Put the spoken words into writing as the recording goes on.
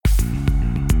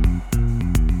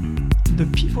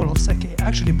the people of sake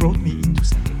actually brought me into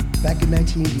sake. Back in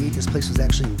 1988, this place was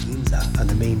actually in Ginza on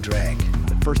the main drag.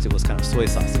 At first it was kind of soy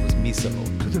sauce, it was miso.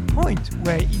 To the point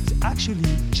where it actually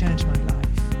changed my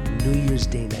life. New Year's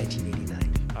Day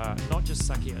 1989. Not just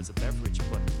sake as a beverage,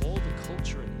 but all the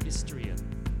culture and history and...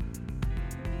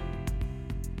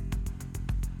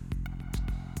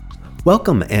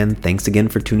 Welcome, and thanks again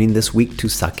for tuning this week to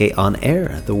Sake on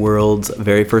Air, the world's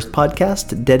very first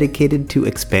podcast dedicated to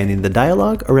expanding the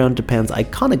dialogue around Japan's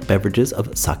iconic beverages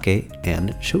of sake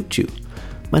and shochu.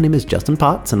 My name is Justin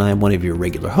Potts, and I am one of your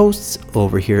regular hosts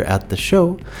over here at the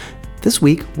show. This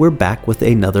week, we're back with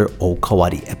another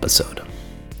Okawari episode.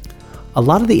 A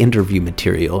lot of the interview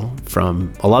material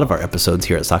from a lot of our episodes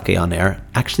here at Sake on Air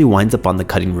actually winds up on the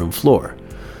cutting room floor,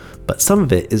 but some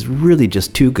of it is really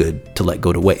just too good to let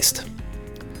go to waste.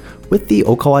 With the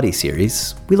Okawari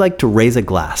series, we like to raise a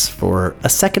glass for a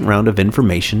second round of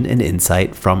information and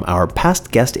insight from our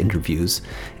past guest interviews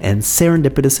and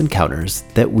serendipitous encounters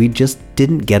that we just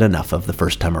didn't get enough of the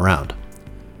first time around.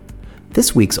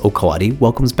 This week's Okawari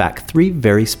welcomes back three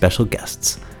very special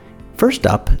guests. First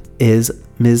up is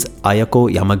Ms. Ayako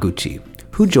Yamaguchi,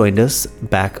 who joined us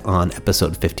back on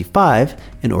episode 55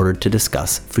 in order to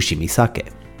discuss Fushimi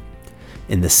Sake.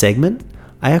 In this segment,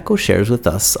 Ayako shares with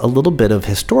us a little bit of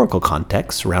historical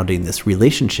context surrounding this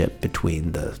relationship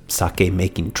between the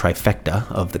sake-making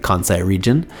trifecta of the Kansai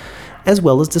region, as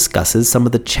well as discusses some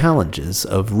of the challenges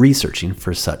of researching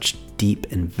for such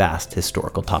deep and vast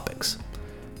historical topics.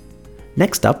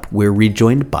 Next up, we're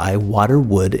rejoined by Water,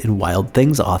 Wood, and Wild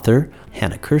Things author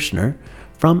Hannah Kirshner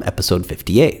from episode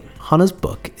 58. Hannah's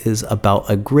book is about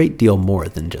a great deal more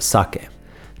than just sake.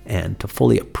 And to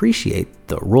fully appreciate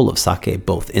the role of sake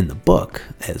both in the book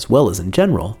as well as in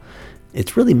general,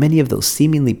 it's really many of those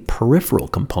seemingly peripheral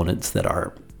components that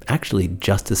are actually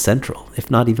just as central,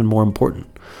 if not even more important.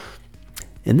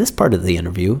 In this part of the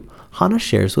interview, Hannah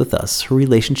shares with us her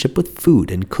relationship with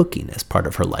food and cooking as part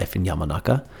of her life in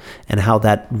Yamanaka, and how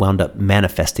that wound up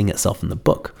manifesting itself in the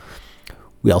book.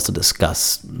 We also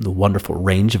discuss the wonderful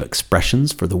range of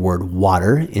expressions for the word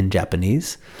water in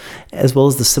Japanese, as well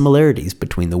as the similarities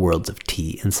between the worlds of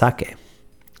tea and sake.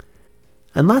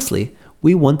 And lastly,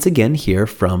 we once again hear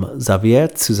from Xavier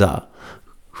Tsuza,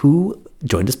 who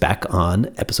joined us back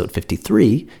on episode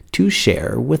 53 to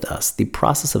share with us the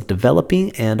process of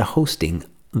developing and hosting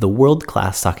the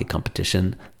world-class sake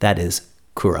competition that is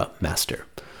Kura Master.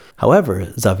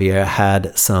 However, Xavier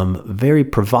had some very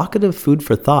provocative food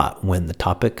for thought when the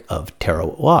topic of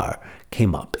terroir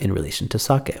came up in relation to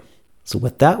sake. So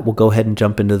with that, we'll go ahead and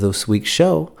jump into this week's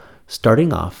show,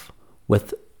 starting off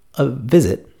with a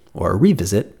visit or a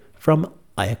revisit from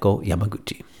Ayako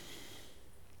Yamaguchi.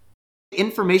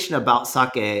 Information about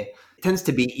sake tends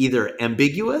to be either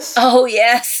ambiguous. Oh,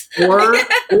 yes.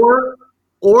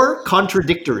 or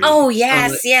contradictory. Oh,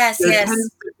 yes, yes.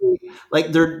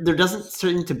 There doesn't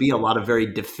seem to be a lot of very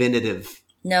definitive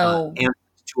answers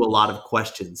to a lot of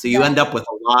questions. So you end up with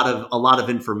a lot of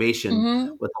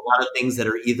information with a lot of things that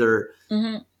are either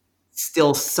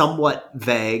still somewhat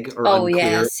vague or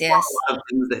unclear. Yes. A lot of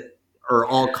things that are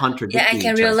all contradictory. Yeah, I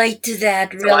can relate to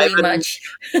that really much.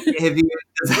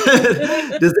 Does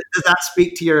that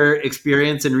speak to your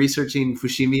experience in researching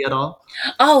Fushimi at all?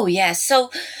 Oh, yes.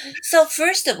 So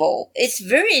first of all, it's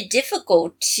very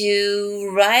difficult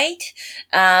to write,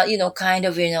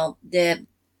 the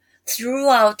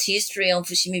throughout history on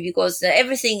Fushimi because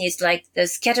everything is like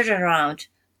scattered around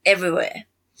everywhere.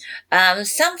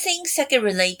 Something sake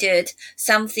related,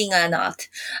 something are not.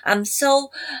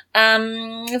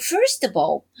 First of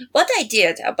all, what I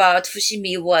did about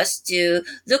Fushimi was to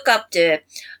look up the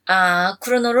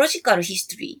chronological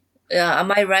history.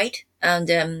 Am I right? And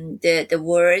the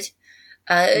word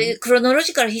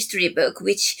chronological history book,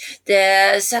 which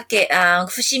the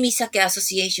Fushimi Sake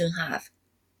Association have.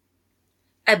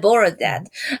 I borrowed that.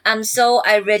 So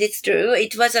I read it through.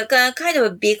 It was a kind of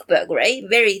a big book, right?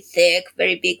 Very thick,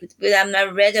 very big. But I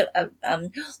read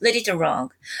it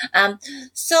wrong.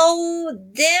 So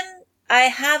then I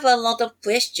have a lot of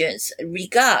questions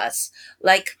regards,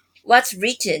 like what's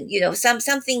written,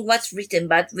 something what's written,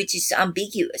 but which is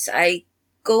ambiguous. I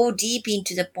go deep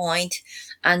into the point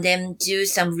and then do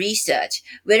some research.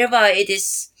 Wherever it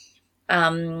is,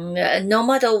 no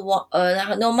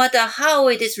matter how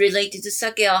it is related to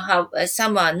sake or how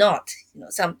some are not,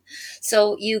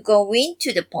 so you go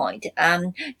into the point,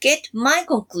 get my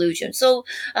conclusion. So,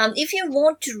 if you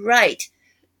want to write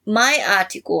my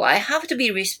article, I have to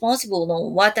be responsible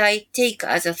on what I take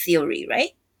as a theory,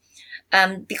 right?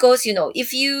 Because,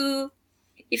 if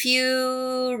if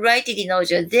you write it in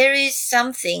Ojo, there is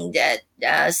something that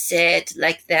said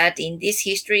like that in this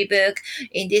history book.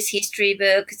 In this history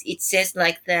book, it says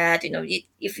like that.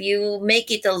 If you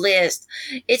make it a list,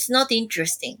 it's not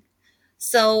interesting.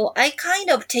 So I kind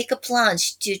of take a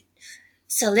plunge to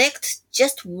select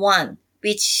just one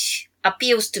which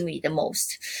appeals to me the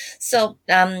most. So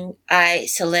I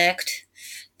select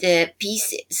the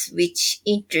pieces which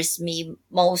interest me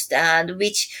most and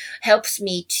which helps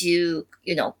me to,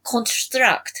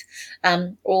 construct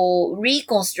or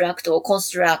reconstruct or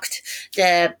construct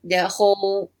the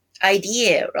whole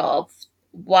idea of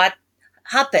what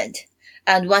happened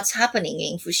and what's happening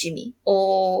in Fushimi.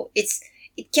 Or it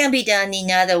can be done in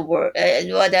other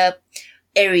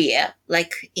area,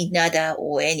 like in Nada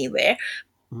or anywhere.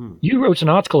 You wrote an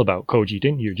article about Koji,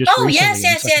 didn't you? Just recently,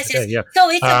 yes. Yeah. So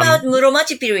it's about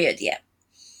Muromachi period, yeah.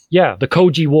 Yeah, the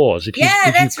Koji Wars.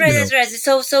 That's right.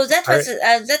 So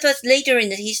that was later in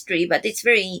the history, but it's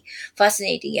very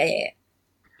fascinating. Yeah.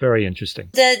 Very interesting.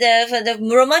 The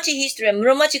Muromachi history,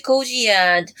 Muromachi Koji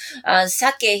and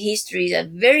sake history are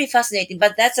very fascinating,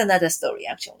 but that's another story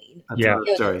actually. That's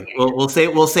another story.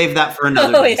 We'll save that for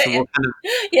another day. So we'll kind of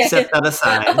set that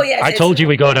aside. I told you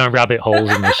we go down rabbit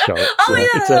holes in this show.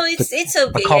 It's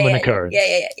okay. A common occurrence.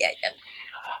 Yeah.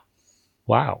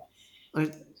 Wow.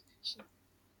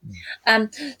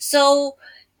 So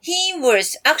he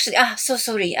was actually so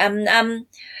sorry.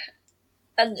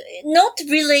 Not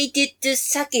related to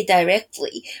sake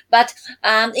directly, but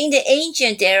in the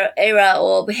ancient era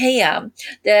of Heian,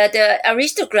 the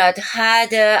aristocrat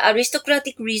had an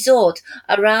aristocratic resort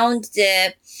around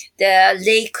the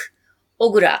Lake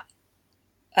Ogura,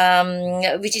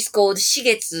 which is called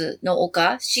Shigetsu no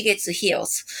Oka, Shigetsu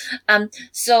Hills.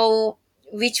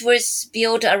 Which was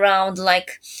built around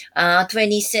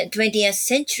 20th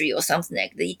century or something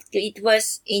like that. It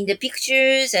was in the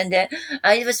pictures and it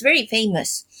was very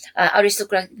famous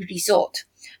aristocratic resort.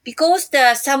 Because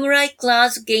the samurai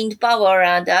clans gained power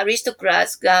and the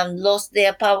aristocrats lost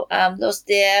their power, lost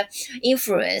their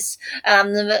influence,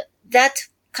 that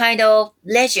kind of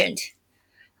legend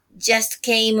just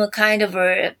came kind of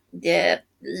the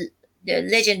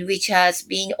legend which has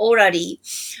been already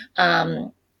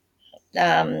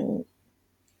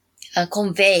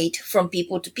conveyed from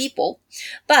people to people.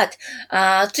 But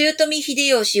Toyotomi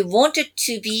Hideyoshi wanted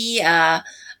to be a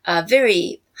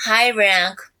very high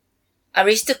rank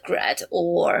aristocrat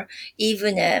or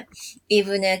even a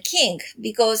king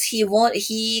because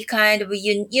he kind of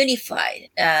unified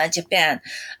Japan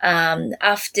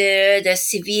after the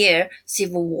severe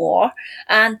civil war,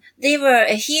 and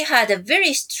he had a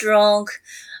very strong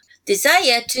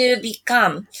desire to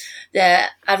become the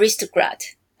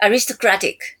aristocratic,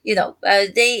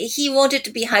 he wanted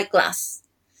to be high class.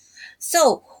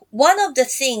 So one of the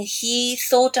things he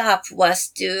thought up was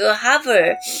to have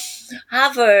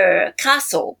a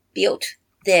castle built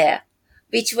there,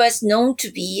 which was known to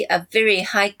be a very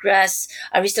high class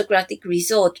aristocratic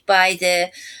resort by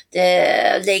the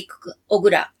Lake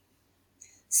Ogura.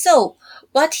 So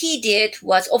what he did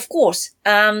was, of course,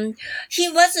 he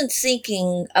wasn't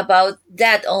thinking about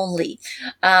that only.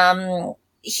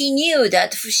 He knew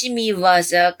that Fushimi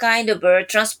was a kind of a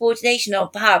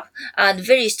transportational hub and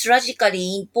very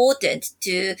strategically important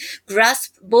to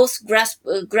grasp both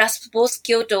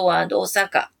Kyoto and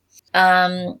Osaka.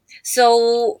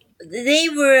 So they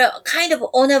were kind of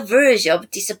on a verge of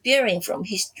disappearing from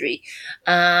history,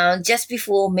 just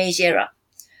before Meiji era.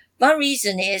 One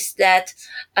reason is that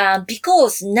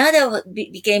because Nada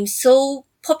became so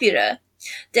popular,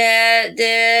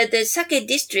 the sake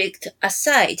district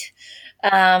aside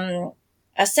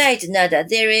Nada,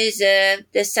 there is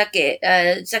the sake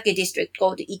district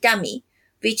called Itami,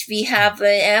 which we have an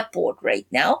airport right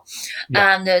now,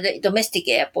 and the domestic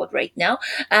airport right now.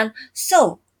 And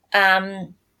so,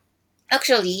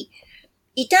 actually,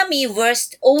 Itami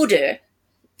was older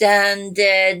than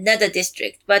the Nada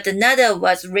district, but the Nada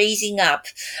was raising up.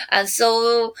 And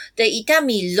so the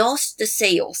Itami lost the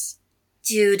sales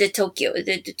to Tokyo.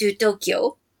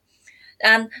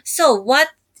 So what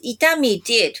Itami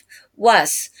did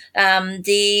was,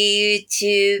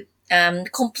 to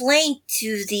complain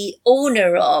to the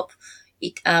owner of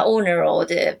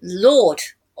the lord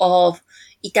of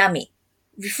Itami,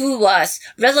 who was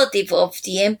relative of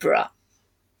the emperor.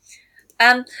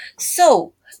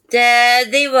 So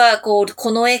they were called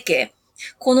Konoeke.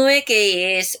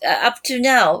 Konoeke is up to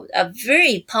now a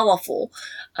very powerful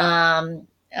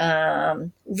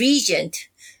regent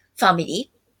family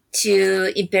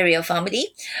to imperial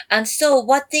family. And so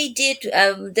what they did,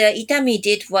 the Itami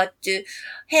did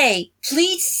hey,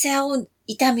 please sell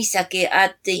Itami sake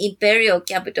at the imperial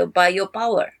capital by your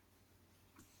power.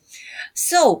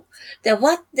 So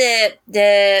what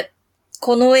the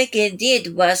Konoeke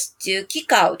did was to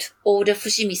kick out all the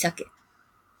Fushimi sake,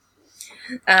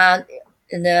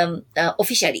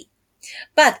 officially.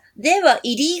 But there were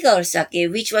illegal sake,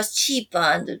 which was cheap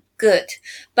and good.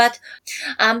 But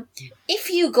if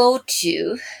you go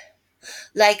to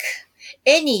like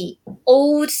any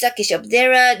old sake shop,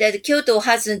 that Kyoto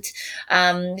hasn't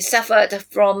suffered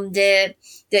from the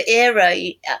air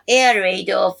raid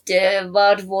of the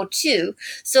World War II.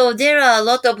 So there are a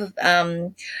lot of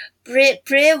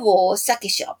pre-war sake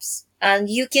shops, and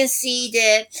you can see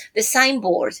the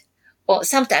signboard. Or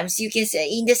sometimes you can say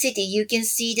in the city, you can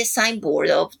see the signboard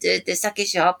of the sake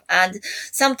shop, and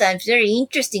sometimes very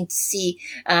interesting to see,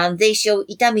 they show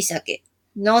Itami sake,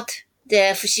 not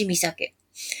the Fushimi sake.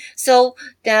 So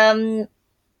the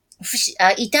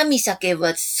Itami sake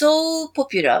was so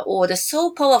popular or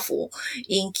so powerful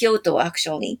in Kyoto,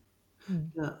 actually.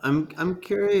 Yeah, I'm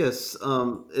curious.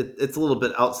 It's a little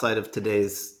bit outside of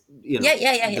today's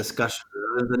discussion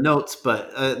or the notes,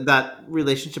 but that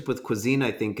relationship with cuisine,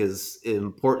 I think, is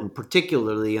important,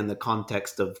 particularly in the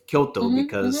context of Kyoto,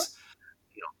 because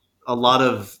a lot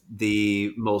of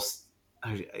the most,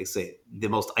 the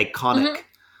most iconic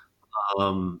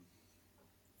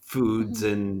foods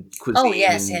and cuisine, oh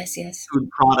yes, food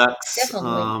products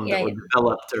definitely, that were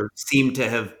developed or seem to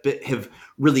have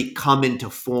really come into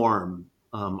form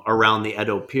around the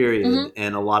Edo period,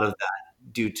 and a lot of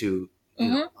that due to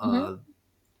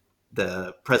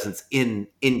the presence in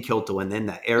Kyoto and in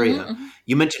that area.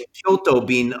 You mentioned Kyoto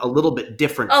being a little bit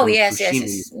different from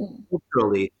Fushimi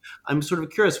culturally. I'm sort of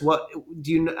curious,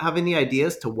 do you have any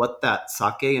ideas to what that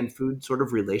sake and food sort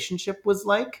of relationship was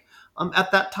like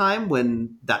at that time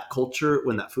when that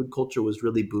food culture was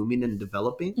really booming and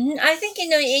developing? I think in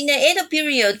the Edo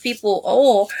period,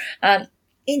 people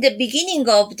in the beginning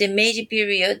of the Meiji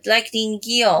period, like in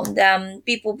Gion,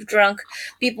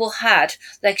 people had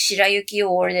like shirayuki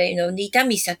or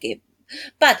Nitami sake.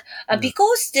 But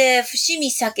because the Fushimi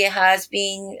sake has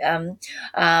been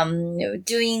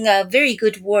doing very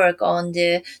good work on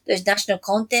the national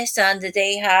contest, and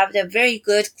they have the very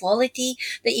good quality,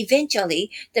 that eventually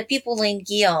the people in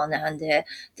Gion and the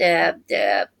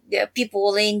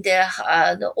people in the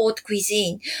haute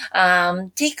cuisine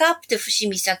take up the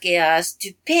Fushimi sake as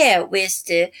to pair with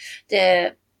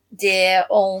their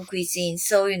own cuisine.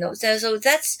 So, so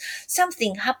that's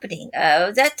something happening.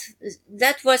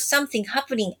 That was something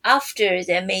happening after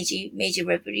the Meiji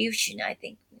Revolution, I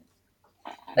think.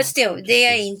 But still, they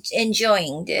are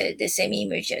enjoying the same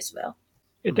image as well.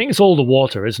 I think it's all the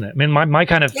water, isn't it? I mean, my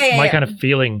kind of kind of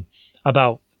feeling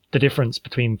about the difference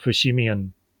between Fushimi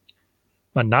and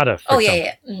Nara, for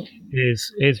example,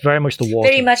 is very much the water.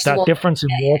 Very much that the water. Difference in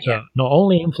water not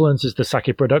only influences the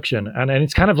sake production, and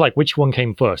it's kind of like which one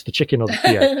came first, the chicken or the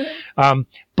egg.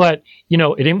 But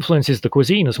it influences the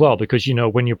cuisine as well, because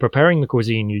when you're preparing the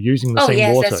cuisine, you're using the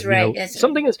same water. That's right. That's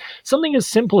something as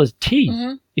simple as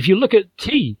tea. If you look at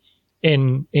tea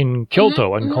in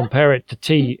Kyoto and compare it to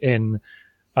tea in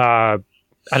I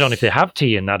don't know if they have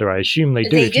tea in Nara. I assume they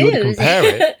do. If you were to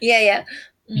compare it,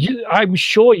 I'm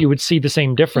sure you would see the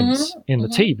same difference in the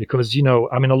tea, because a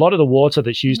lot of the water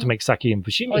that's used to make sake in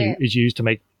Fushimi is used to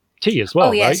make tea as well.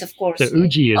 Oh yes, right? of course. The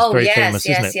uji is very famous,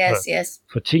 isn't it?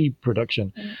 For tea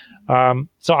production.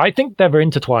 So I think they're very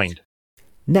intertwined.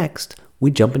 Next,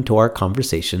 we jump into our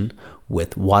conversation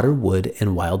with Water, Wood,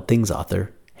 and Wild Things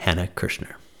author Hannah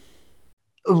Kirshner.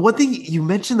 One thing you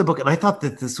mentioned in the book, and I thought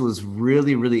that this was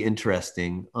really, really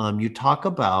interesting.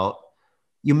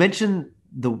 You mentioned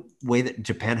the way that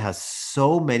Japan has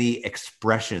so many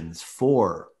expressions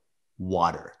for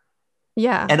water.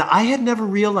 Yeah. And I had never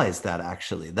realized that,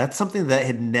 actually. That's something that I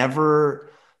had never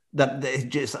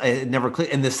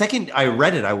clicked. And the second I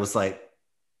read it, I was like,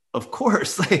 of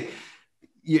course,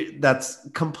 that's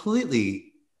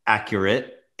completely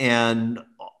accurate. And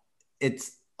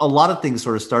it's a lot of things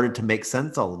sort of started to make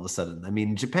sense all of a sudden. I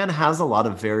mean, Japan has a lot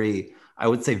of very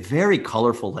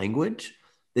colorful language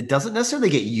that doesn't necessarily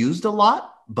get used a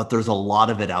lot, but there's a lot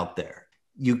of it out there.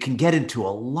 You can get into a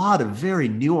lot of very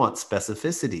nuanced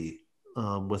specificity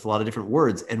with a lot of different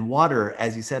words. And water,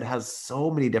 as you said, has so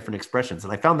many different expressions.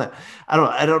 And I found that,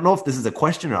 I don't know if this is a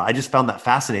question or not, I just found that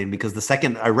fascinating, because the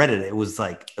second I read it, it was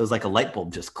like a light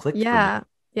bulb just clicked. Yeah.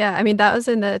 Yeah. I mean, that was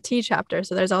in the tea chapter.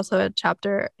 So there's also a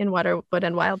chapter in Water, Wood,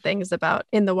 and Wild Things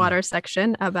in the water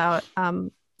section about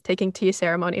taking tea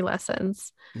ceremony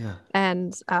lessons. Yeah.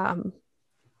 And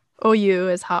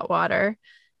Oyu is hot water,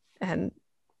 and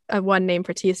one name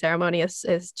for tea ceremony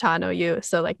is cha no yu,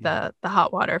 so like the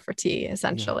hot water for tea,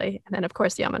 essentially. And then of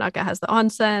course Yamanaka has the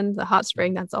onsen, the hot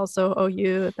spring, that's also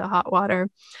Oyu, the hot water.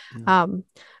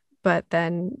 but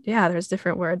then, yeah, there's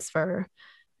different words for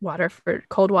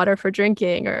cold water for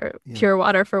drinking, or pure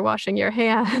water for washing your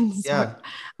hands. Yeah.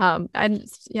 And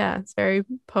yeah, it's very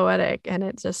poetic, and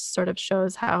it just sort of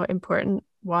shows how important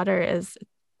water is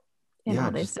in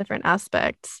all these different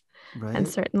aspects. Right. And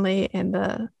certainly in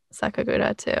the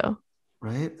Sakagura too.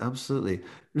 Right. Absolutely.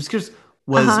 I'm just curious,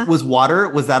 was water,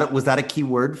 was that a key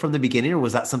word from the beginning, or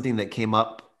was that something that came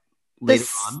up later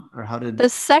on, or how did the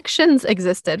sections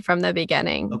existed from the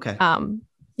beginning? Okay.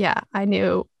 Yeah, I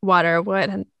knew water, wood,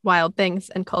 and wild things,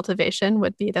 and cultivation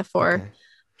would be the four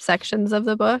sections of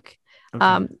the book.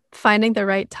 Okay. Finding the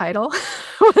right title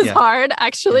was hard.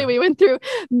 Actually, we went through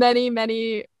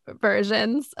many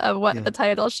versions of what the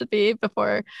title should be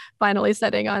before finally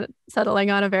settling on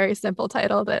a very simple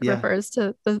title that refers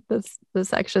to the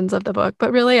sections of the book.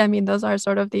 But really, I mean, those are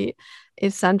sort of the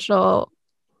essential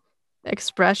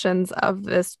expressions of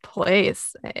this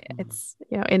place. It's,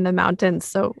 in the mountains,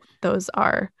 so those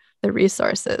are the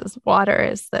resources. Water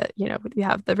is you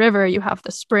have the river, you have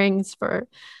the springs for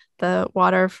the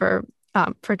water for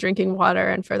drinking water,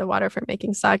 and for the water for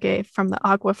making sake from the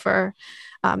aquifer.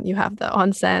 You have the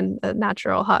onsen, the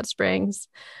natural hot springs,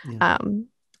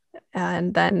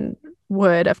 and then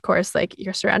wood, of course, like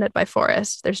you're surrounded by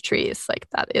forest, there's trees, like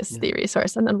that is the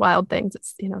resource. And then wild things,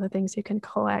 it's the things you can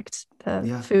collect,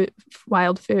 the food,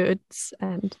 wild foods,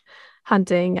 and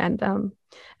hunting, and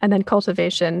then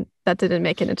cultivation. That didn't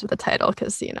make it into the title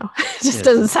because it just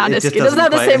doesn't sound as good. It doesn't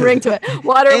have the same ring to it.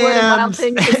 Water, wood, and wild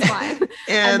things is fine.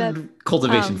 and then,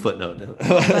 cultivation footnote.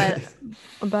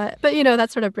 but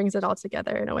that sort of brings it all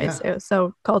together in a way too.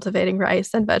 So cultivating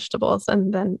rice and vegetables,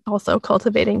 and then also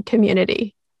cultivating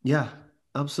community. Yeah,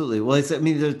 absolutely. Well,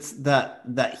 there's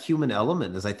that human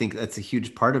element I think that's a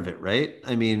huge part of it, right?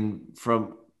 I mean,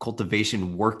 from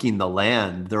cultivation, working the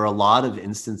land, there are a lot of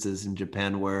instances in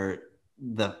Japan where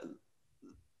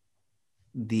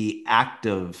the act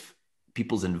of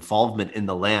people's involvement in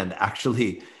the land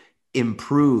actually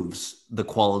improves the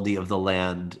quality of the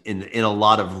land in a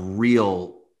lot of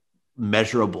real,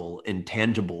 measurable,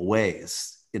 intangible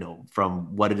ways,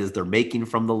 from what it is they're making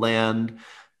from the land,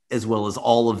 as well as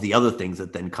all of the other things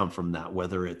that then come from that,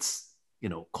 whether it's,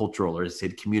 cultural, or as I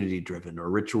said, community driven, or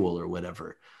ritual, or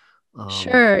whatever.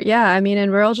 Sure. Yeah. I mean,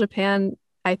 in rural Japan,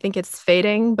 I think it's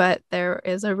fading, but there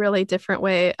is a really different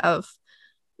way of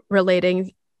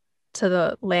relating to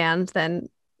the land than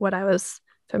what I was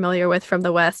familiar with from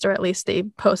the West, or at least the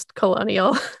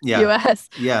post-colonial US,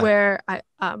 where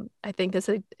I think this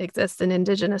exists in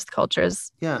indigenous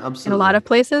cultures in a lot of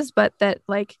places, but that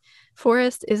like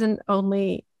forest isn't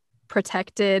only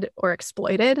protected or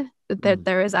exploited, that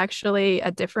there is actually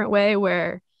a different way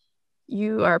where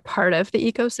you are part of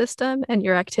the ecosystem, and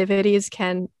your activities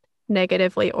can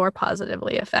negatively or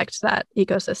positively affect that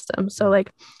ecosystem. So like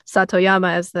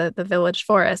Satoyama is the village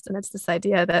forest, and it's this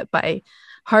idea that by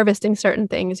harvesting certain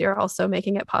things, you're also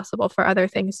making it possible for other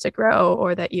things to grow,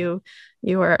 or that you're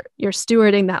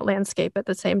stewarding that landscape at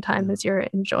the same time as you're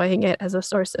enjoying it as a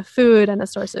source of food and a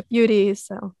source of beauty.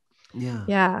 So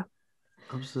yeah,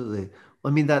 absolutely.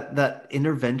 Well, I mean, that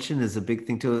intervention is a big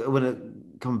thing too. When it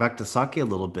come back to sake a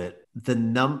little bit, the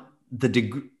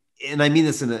degree, and I mean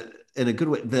this in a good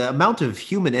way, the amount of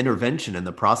human intervention in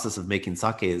the process of making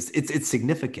sake it's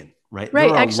significant, right?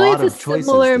 Right. Actually, it's a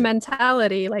similar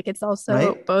mentality. Like it's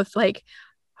also both like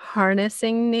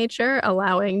harnessing nature,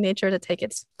 allowing nature to take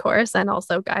its course, and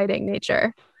also guiding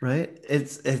nature. Right.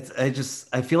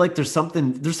 I feel like there's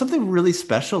something really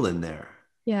special in there.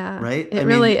 Yeah. Right. It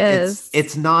really is.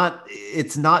 It's not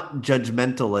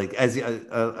judgmental. Like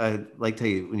I like to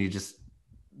you, when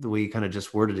the way you kind of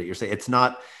just worded it,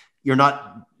 you're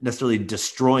not necessarily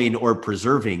destroying or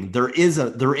preserving. There is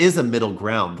a middle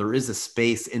ground. There is a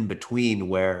space in between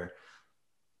where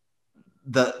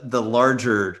the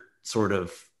larger sort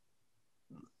of,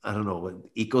 I don't know,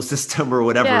 ecosystem or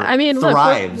whatever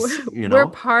thrives. Look, we're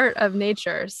part of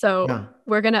nature, so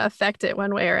we're going to affect it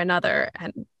one way or another,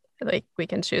 and like we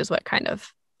can choose what kind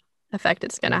of effect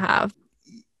it's going to have.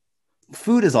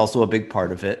 Food is also a big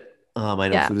part of it. I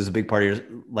know food is a big part of your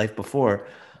life before.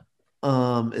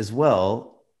 As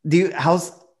well.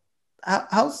 How's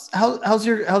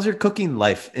your cooking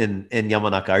life in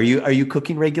Yamanaka? Are you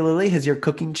cooking regularly? Has your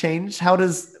cooking changed? How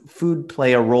does food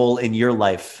play a role in your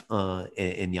life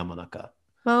in Yamanaka?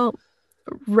 Well,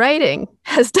 writing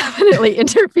has definitely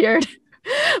interfered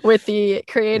with the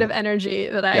creative energy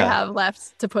that I have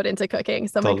left to put into cooking.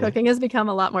 So my cooking has become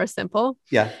a lot more simple.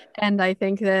 Yeah. And I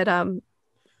think that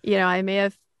I may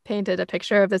have painted a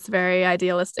picture of this very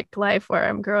idealistic life where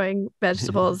I'm growing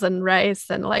vegetables and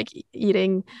rice and like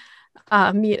eating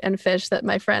meat and fish that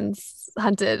my friends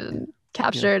hunted and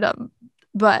captured.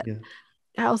 But Yeah.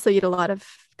 I also eat a lot of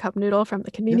cup noodle from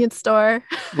the convenience store.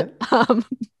 Yeah. um,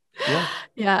 Yeah.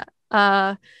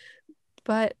 yeah.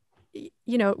 But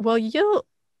well, you'll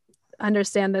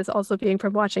understand this also being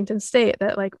from Washington State,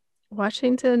 that like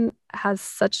Washington has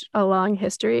such a long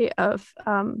history of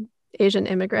Asian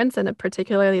immigrants, and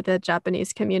particularly the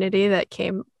Japanese community that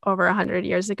came over 100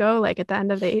 years ago, like at the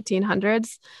end of the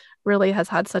 1800s, really has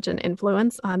had such an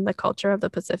influence on the culture of the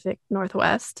Pacific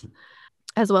Northwest,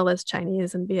 as well as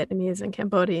Chinese and Vietnamese and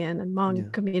Cambodian and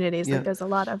Hmong communities. Yeah. Like there's a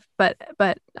lot of, but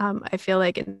I feel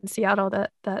like in Seattle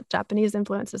that Japanese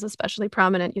influence is especially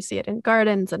prominent. You see it in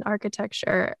gardens and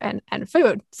architecture and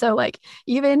food. So like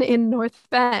even in North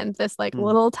Bend, this like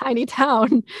little tiny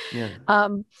town,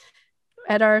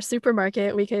 at our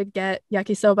supermarket, we could get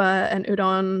yakisoba and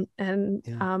udon,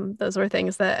 and those were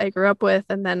things that I grew up with.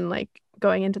 And then like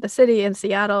going into the city in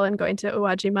Seattle and going to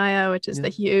Uwajimaya, which is the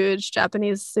huge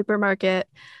Japanese supermarket.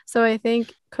 So I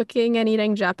think cooking and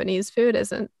eating Japanese food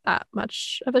isn't that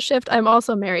much of a shift. I'm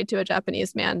also married to a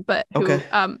Japanese man, but who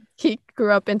he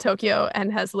grew up in Tokyo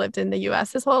and has lived in the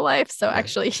US his whole life. So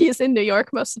actually he's in New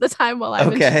York most of the time while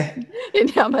I'm in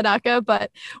Yamanaka. But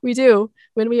we do,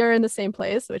 when we are in the same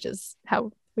place, which is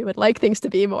how we would like things to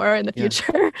be more in the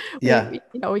future.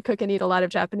 We cook and eat a lot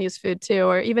of Japanese food too,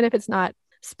 or even if it's not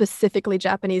specifically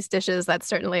Japanese dishes, that's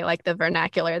certainly like the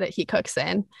vernacular that he cooks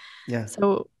in.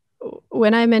 So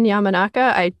when I'm in Yamanaka,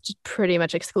 I pretty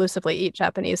much exclusively eat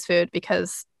Japanese food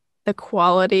because the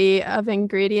quality of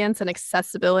ingredients and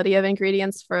accessibility of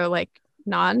ingredients for like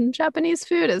non-Japanese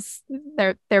food is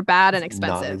they're bad and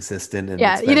expensive. Non-existent and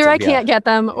expensive. Either I can't get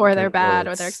them, or they're bad,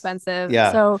 or they're expensive.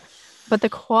 So, but the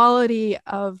quality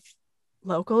of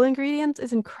local ingredients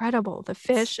is incredible. The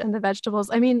fish and the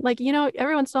vegetables. I mean, like,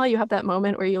 every once in a while you have that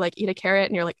moment where you like eat a carrot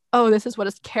and you're like, oh, this is what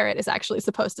a carrot is actually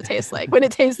supposed to taste like. When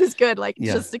it tastes this good, like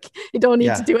just you don't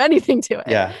need to do anything to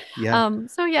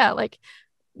it. So like,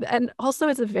 and also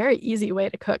it's a very easy way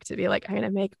to cook, to be like, I'm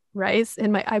gonna make rice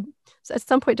in so at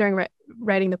some point during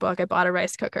writing the book, I bought a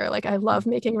rice cooker. Like I love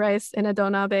making rice in a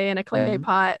donabe in a clay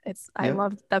pot. I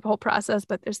love that whole process,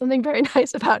 but there's something very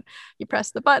nice about you press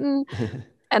the button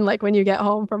and like when you get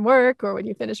home from work or when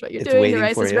you finish what you're doing, the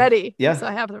rice is ready. So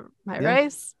I have my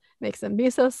rice, make some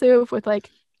miso soup with like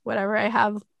whatever I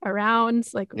have around,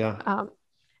 like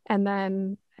and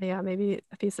then maybe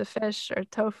a piece of fish or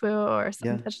tofu or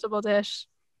some vegetable dish.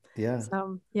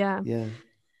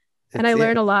 And I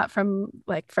learn a lot from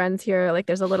like friends here. Like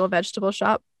there's a little vegetable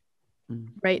shop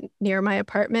right near my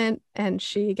apartment, and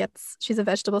she's a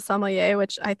vegetable sommelier,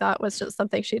 which I thought was just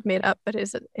something she'd made up, but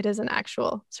it is an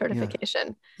actual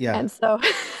certification. And so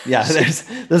there's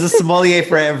a sommelier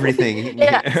for everything.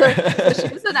 So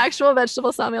she's an actual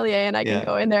vegetable sommelier, and I can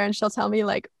go in there and she'll tell me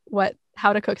like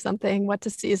how to cook something, what to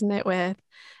season it with.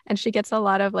 And she gets a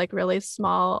lot of like really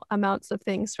small amounts of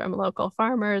things from local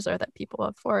farmers or that people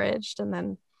have foraged. And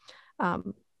then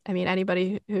I mean,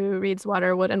 anybody who reads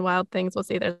Water, Wood, and Wild Things will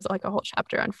see there's like a whole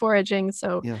chapter on foraging.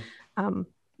 So,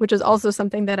 which is also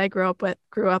something that I grew up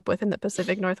with in the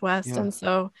Pacific Northwest. And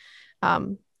so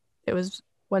it was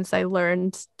once I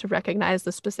learned to recognize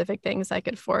the specific things I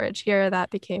could forage here, that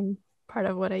became part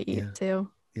of what I eat too.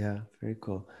 Yeah, very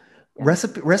cool.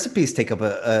 Recipes take up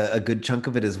a good chunk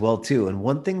of it as well too. And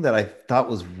one thing that I thought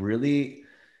was really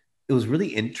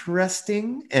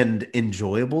interesting and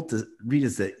enjoyable to read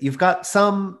is that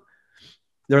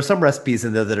there are some recipes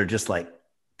in there that are just like,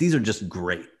 these are just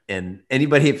great. And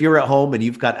anybody, if you're at home and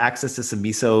you've got access to some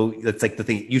miso, that's like the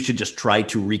thing, you should just try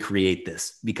to recreate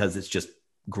this because it's just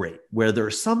great. Where there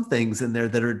are some things in there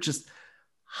that are just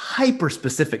hyper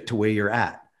specific to where you're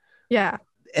at. Yeah.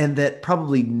 And that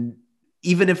probably,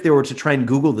 even if they were to try and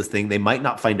Google this thing, they might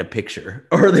not find a picture,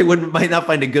 or they might not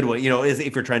find a good one,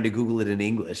 if you're trying to Google it in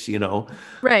English,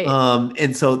 Right.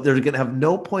 And so they're going to have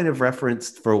no point of reference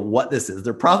for what this is.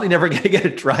 They're probably never going to get to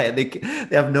try it.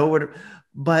 They have nowhere to,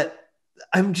 but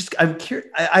I'm curious.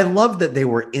 I love that they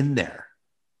were in there.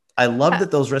 I love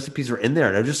that those recipes were in there.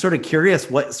 And I'm just sort of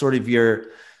curious what sort of your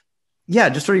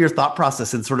thought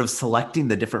process in sort of selecting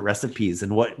the different recipes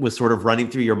and what was sort of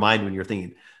running through your mind when you're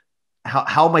thinking,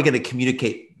 how am I going to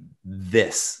communicate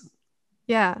this?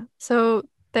 Yeah. So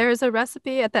there's a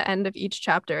recipe at the end of each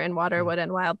chapter in Water, Wood,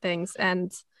 and Wild Things.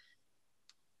 And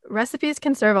recipes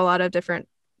can serve a lot of different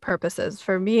purposes.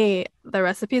 For me, the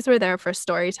recipes were there for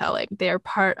storytelling. They are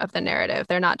part of the narrative.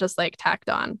 They're not just like tacked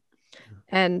on.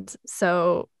 And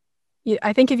so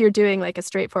I think if you're doing like a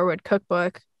straightforward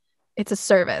cookbook, it's a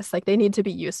service. Like they need to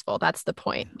be useful. That's the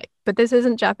point. But this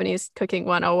isn't Japanese cooking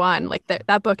 101. Like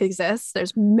that book exists.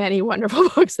 There's many wonderful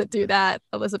books that do that.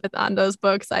 Elizabeth Ando's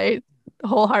books, I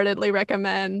wholeheartedly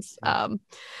recommend.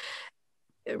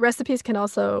 recipes can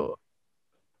also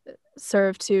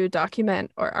serve to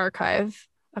document or archive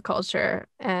a culture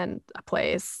and a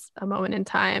place, a moment in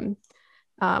time.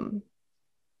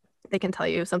 They can tell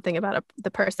you something about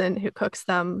the person who cooks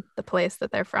them, the place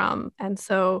that they're from. And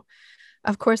so,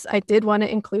 of course, I did want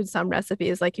to include some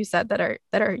recipes, like you said, that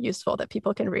are useful, that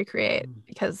people can recreate,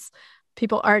 because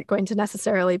people aren't going to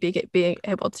necessarily being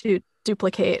able to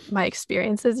duplicate my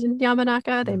experiences in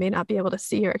Yamanaka. They may not be able to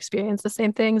see or experience the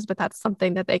same things, but that's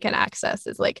something that they can access,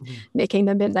 is like making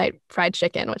the midnight fried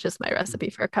chicken, which is my recipe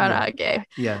for karaage,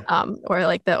 or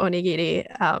like the onigiri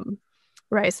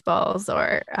rice balls,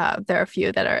 or there are a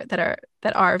few that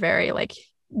are very like,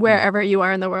 wherever you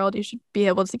are in the world, you should be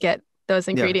able to get those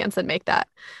ingredients and make that.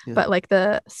 But like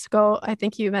the sko, I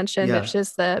think you mentioned, which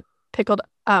is the pickled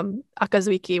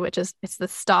akazuki, it's the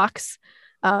stalks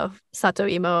of sato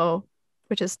imo,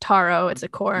 which is taro. It's a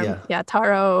corn,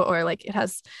 taro, or like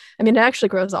it actually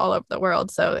grows all over the world,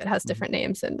 so it has different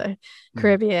names in the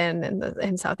Caribbean and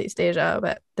in Southeast Asia.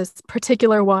 But this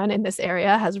particular one in this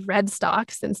area has red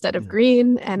stalks instead of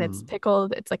green, and it's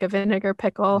pickled. It's like a vinegar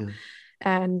pickle,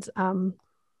 and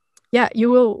you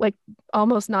will like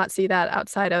almost not see that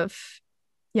outside of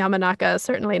Yamanaka.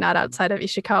 Certainly not outside of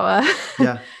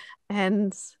Ishikawa.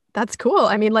 And that's cool.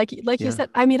 I mean, like you said,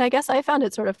 I mean, I guess I found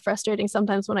it sort of frustrating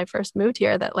sometimes when I first moved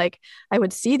here, that like I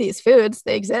would see these foods,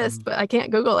 they exist, but I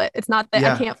can't Google it. It's not that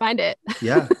I can't find it.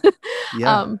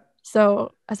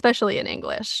 So especially in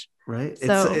English. Right.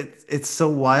 So, it's so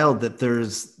wild that there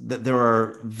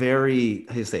are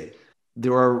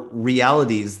there are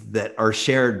realities that are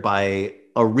shared by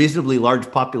a reasonably large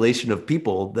population of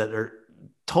people that are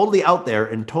totally out there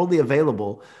and totally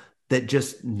available, that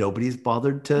just nobody's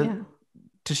bothered to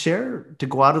share, to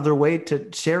go out of their way to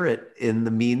share it in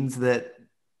the means that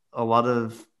a lot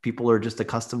of people are just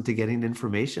accustomed to getting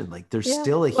information. Like there's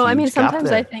still a huge gap sometimes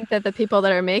there. I think that the people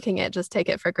that are making it just take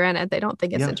it for granted. They don't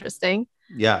think it's interesting.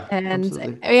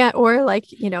 Or like,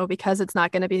 because it's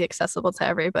not going to be accessible to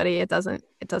everybody, it doesn't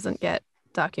get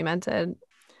documented.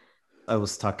 I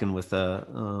was talking with a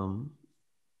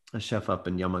chef up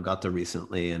in Yamagata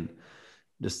recently, and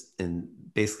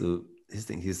basically his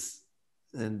thing, he's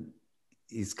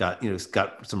got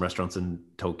some restaurants in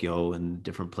Tokyo and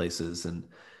different places, and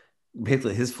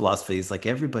basically his philosophy is like,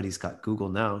 everybody's got Google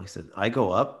now. He said, I go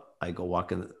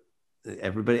walk in,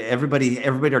 everybody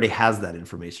already has that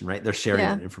information, right? They're sharing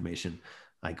that information.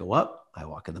 I go up, I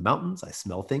walk in the mountains, I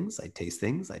smell things, I taste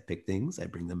things, I pick things, I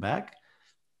bring them back,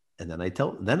 and then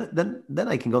then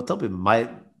I can go tell people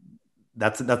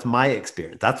that's my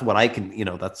experience. That's what I can,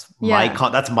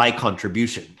 that's my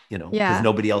contribution, because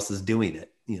nobody else is doing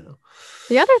it,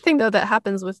 The other thing though that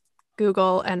happens with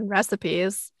Google and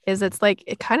recipes is it's like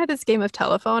kind of this game of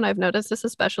telephone. I've noticed this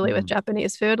especially with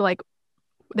Japanese food. Like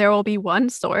there will be one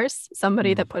source,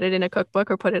 somebody that put it in a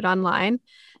cookbook or put it online,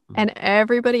 and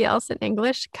everybody else in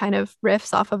English kind of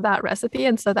riffs off of that recipe,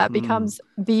 and so that becomes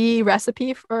the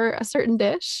recipe for a certain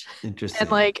dish. Interesting.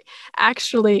 And like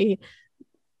actually,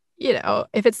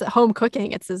 if it's home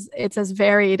cooking, it's as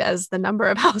varied as the number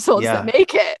of households that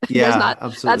make it.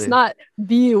 That's not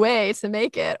the way to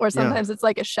make it. Or sometimes it's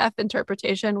like a chef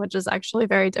interpretation, which is actually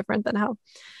very different than how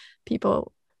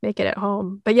people make it at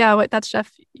home. But what that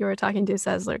chef you were talking to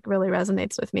says like really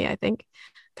resonates with me. I think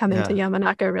coming to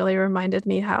Yamanaka really reminded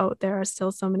me how there are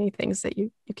still so many things that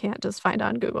you can't just find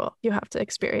on Google. You have to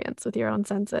experience with your own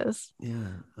senses.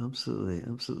 Yeah,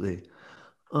 absolutely.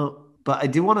 But I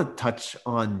do want to touch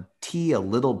on tea a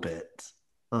little bit,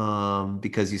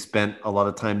 because you spent a lot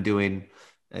of time doing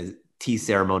a tea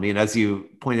ceremony. And as you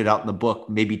pointed out in the book,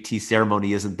 maybe tea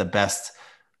ceremony isn't the best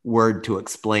word to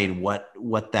explain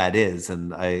what that is.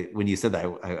 And when you said that,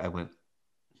 I went,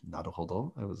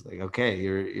 naruhodo. I was like, okay,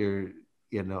 you're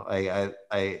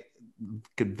I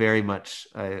could very much,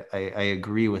 I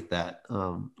agree with that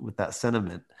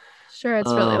sentiment. Sure,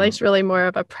 it's really more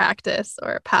of a practice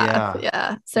or a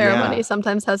path. Ceremony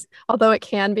sometimes has, although it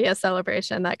can be a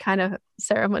celebration, that kind of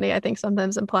ceremony I think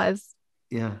sometimes implies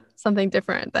something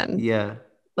different than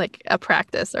like a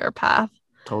practice or a path.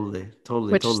 Totally.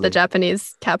 Which the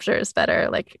Japanese captures better,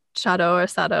 like chado or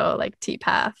sado, like tea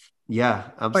path. Yeah,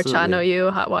 absolutely. Or cha no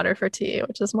yu, hot water for tea,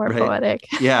 which is more poetic.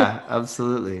 Yeah,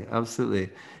 absolutely.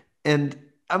 And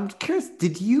I'm curious,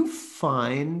 did you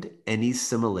find any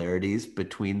similarities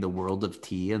between the world of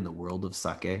tea and the world of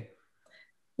sake?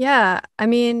 Yeah, I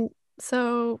mean,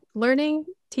 so learning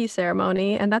tea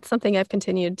ceremony, and that's something I've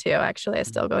continued to. Actually, I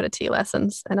still go to tea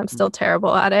lessons, and I'm still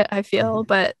terrible at it, I feel,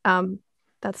 but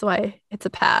that's why it's a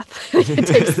path. It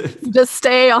takes just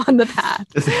stay on the path.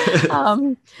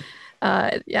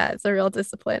 It's a real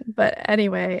discipline. But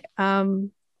anyway,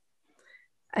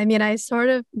 I mean, I sort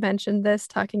of mentioned this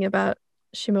talking about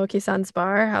Shimoki-san's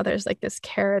bar, how there's like this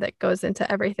care that goes into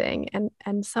everything,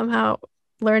 and somehow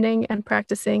learning and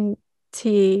practicing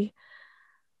tea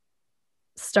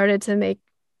started to make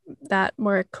that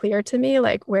more clear to me,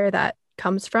 like where that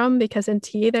comes from, because in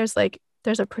tea there's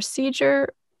a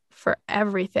procedure for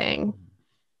everything,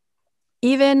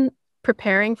 even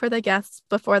preparing for the guests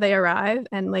before they arrive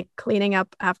and like cleaning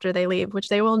up after they leave, which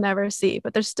they will never see,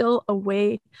 but there's still a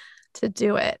way to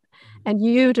do it. And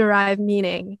you derive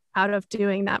meaning out of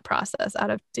doing that process, out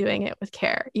of doing it with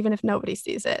care, even if nobody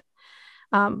sees it.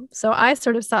 So I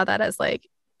sort of saw that as like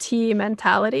tea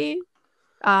mentality,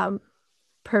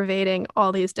 pervading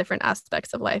all these different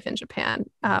aspects of life in Japan.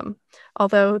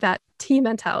 Although that tea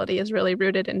mentality is really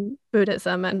rooted in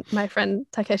Buddhism. And my friend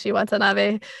Takeshi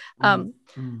Watanabe,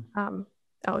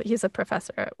 he's a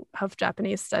professor of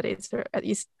Japanese studies or at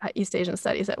East Asian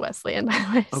studies at Wesleyan, by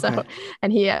the way. Okay. So,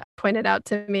 and he pointed out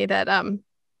to me that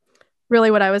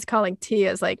really what I was calling tea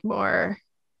is like more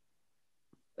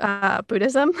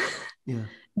Buddhism. Yeah.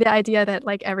 The idea that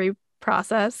like every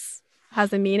process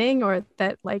has a meaning, or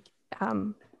that like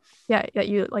that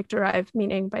you like derive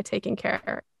meaning by taking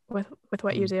care with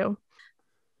what you do.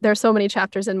 There are so many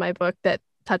chapters in my book that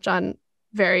touch on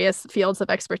various fields of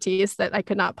expertise that I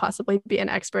could not possibly be an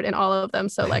expert in all of them.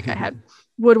 So like I had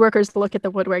woodworkers look at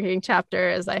the woodworking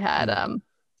chapters. I had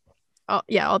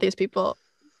all these people,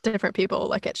 different people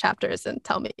look at chapters and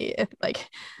tell me if like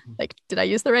did I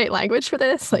use the right language for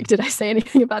this? Like did I say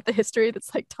anything about the history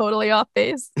that's like totally off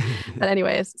base? But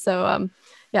anyways, so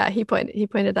he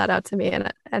pointed that out to me,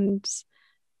 and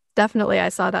definitely I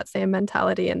saw that same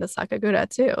mentality in the Sakagura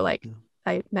too. Like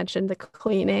I mentioned the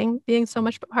cleaning being so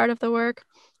much part of the work,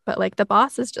 but like the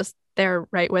boss is just there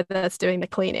right with us doing the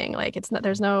cleaning. Like it's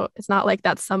not like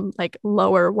that's some like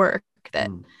lower work that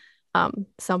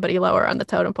somebody lower on the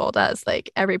totem pole does.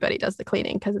 Like everybody does the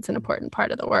cleaning because it's an important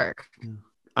part of the work.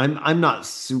 I'm not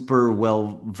super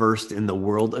well versed in the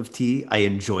world of tea. I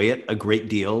enjoy it a great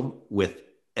deal with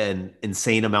an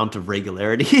insane amount of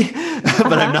regularity,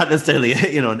 but I'm not necessarily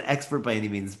an expert by any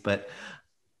means. But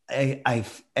I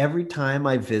every time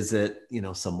I visit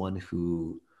someone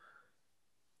who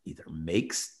either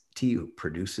makes tea, who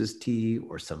produces tea,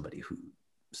 or somebody who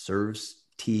serves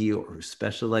tea, or who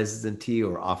specializes in tea,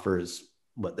 or offers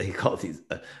what they call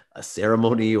a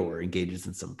ceremony, or engages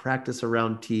in some practice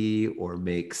around tea, or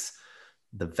makes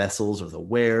the vessels or the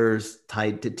wares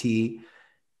tied to tea,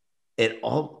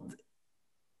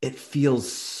 it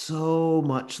feels so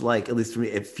much like, at least for me,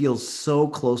 it feels so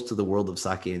close to the world of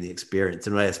sake and the experience.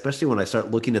 And especially when I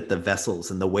start looking at the vessels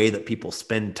and the way that people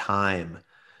spend time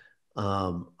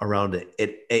around it,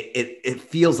 it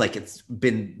feels like it's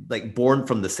been like born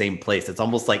from the same place. It's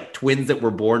almost like twins that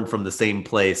were born from the same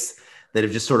place that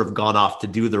have just sort of gone off to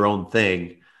do their own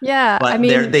thing. Yeah, but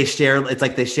they share. It's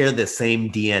like they share the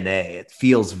same DNA. It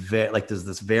feels like there's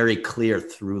this very clear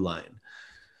through line.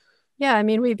 Yeah, I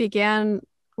mean, we began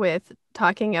with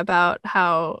talking about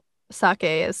how sake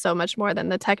is so much more than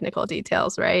the technical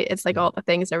details, right? It's like all the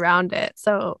things around it.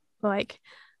 So like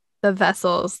the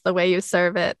vessels, the way you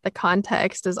serve it, the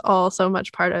context is all so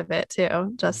much part of it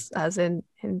too, just as in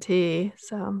tea.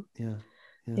 So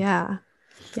yeah.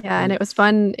 And it was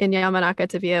fun in Yamanaka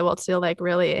to be able to like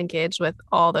really engage with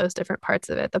all those different parts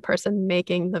of it. The person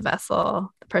making the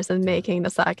vessel, the person making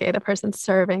the sake, the person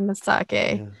serving the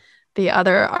sake, the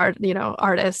other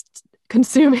artist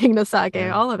consuming the sake,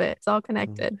 all of it. It's all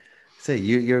connected. So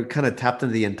you're kind of tapped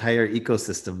into the entire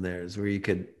ecosystem there, is where you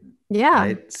could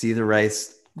see the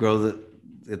rice, grow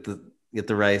get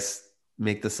the rice,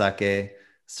 make the sake,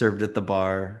 served at the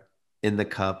bar, in the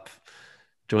cup,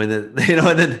 join the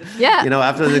and then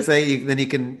after the say then you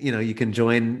can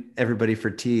join everybody for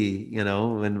tea,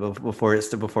 and before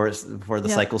the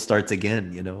cycle starts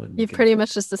again, and you've pretty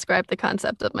much just described the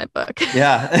concept of my book.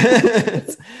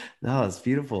 No, it's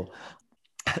beautiful.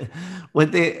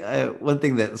 One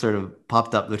thing that sort of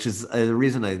popped up, which is the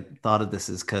reason I thought of this,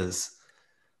 is because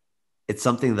it's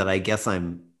something that I guess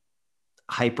I'm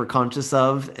hyper conscious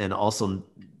of and also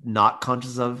not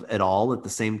conscious of at all at the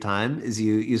same time, is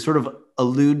you sort of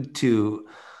allude to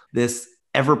this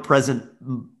ever-present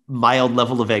mild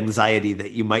level of anxiety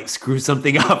that you might screw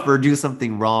something up or do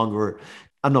something wrong, or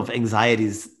I don't know if anxiety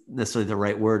is necessarily the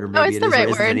right word, or maybe it's the right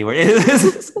word anywhere.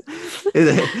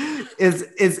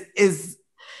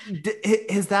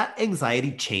 Has that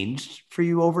anxiety changed for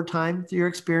you over time through your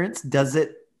experience? Does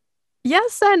it?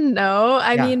 Yes and no.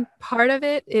 I mean, part of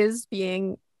it is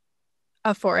being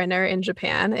a foreigner in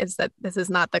Japan, is that this is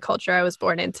not the culture I was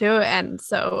born into. And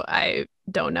so I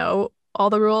don't know all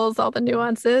the rules, all the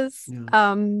nuances.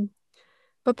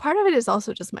 But part of it is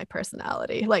also just my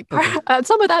personality. Like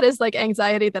some of that is like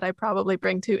anxiety that I probably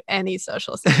bring to any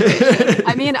social situation.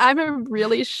 I mean, I'm a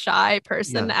really shy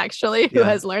person actually who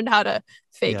has learned how to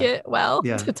fake it well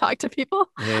to talk to people.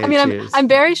 Hey, I mean, I'm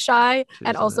very shy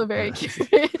and Cheers also on that.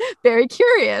 very very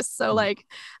curious. So like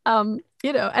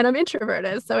you know, and I'm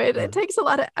introverted. So it takes a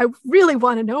lot of, I really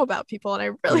want to know about people and I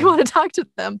really want to talk to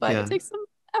them, but it takes some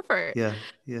effort.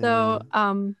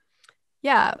 So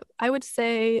yeah, I would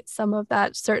say some of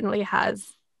that certainly has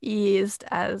eased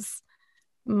as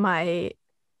my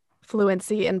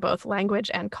fluency in both language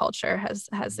and culture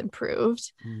has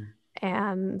improved.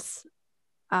 And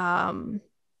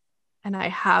I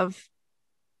have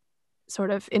sort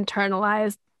of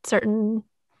internalized certain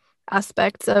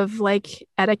aspects of like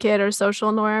etiquette or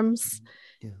social norms.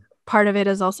 Part of it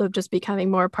is also just becoming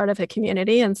more part of a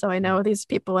community. And so I know these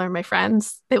people are my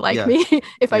friends. They like me.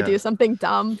 If I do something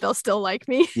dumb, they'll still like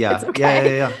me. It's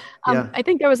okay. I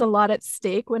think there was a lot at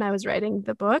stake when I was writing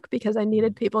the book because I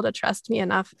needed people to trust me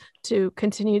enough to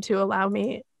continue to allow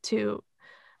me to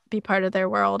be part of their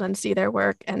world and see their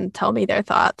work and tell me their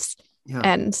thoughts.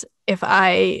 And if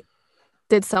I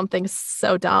did something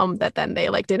so dumb that then they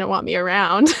like didn't want me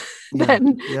around,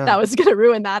 then that was going to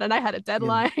ruin that. And I had a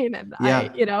deadline and I,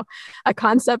 you know, a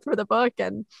concept for the book.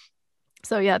 And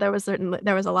so, there was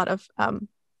a lot of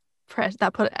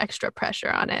that put extra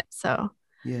pressure on it. So,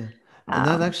 and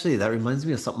that reminds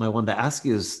me of something I wanted to ask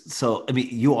you is, so, I mean,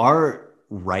 you are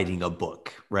writing a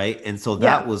book, right? And so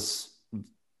that was,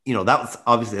 you know, that was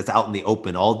obviously it's out in the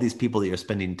open. All these people that you're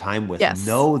spending time with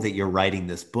know that you're writing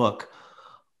this book.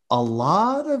 A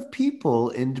lot of people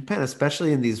in Japan,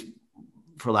 especially in these,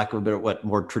 for lack of a better,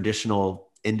 more traditional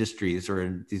industries or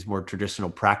in these more traditional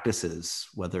practices,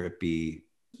 whether it be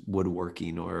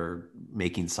woodworking or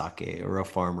making sake or a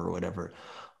farm or whatever,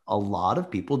 a lot of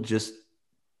people just,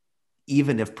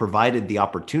 even if provided the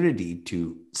opportunity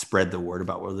to spread the word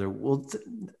about whether, well,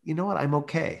 you know what, I'm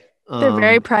okay. They're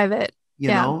very private. You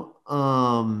know,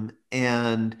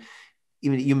 and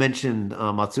even you mentioned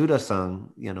Matsuda-san,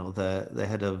 you know, the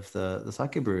head of the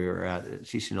sake brewer at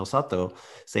Shishino Sato,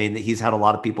 saying that he's had a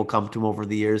lot of people come to him over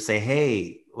the years, say,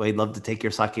 hey, we'd love to take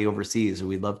your sake overseas, or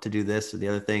we'd love to do this or the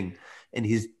other thing. And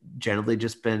he's generally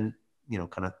just been, you know,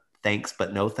 kind of thanks,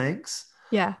 but no thanks.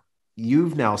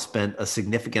 You've now spent a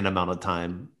significant amount of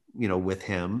time, you know, with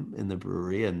him in the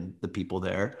brewery and the people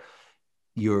there.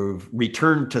 You've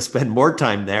returned to spend more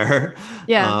time there.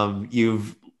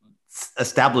 You've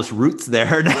established roots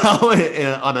there now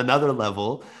on another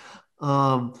level.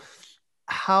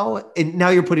 How, and now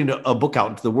you're putting a book out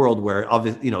into the world where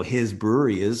obviously, you know, his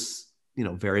brewery is, you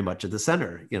know, very much at the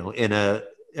center, you know, in a,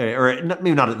 or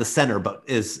maybe not at the center, but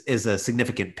is a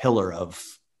significant pillar of,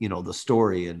 you know, the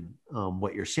story and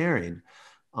what you're sharing.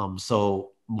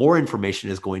 So more information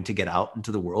is going to get out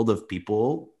into the world of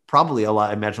people, probably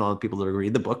I imagine a lot of people that are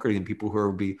read the book, or even people who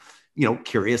are be, you know,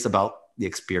 curious about the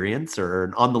experience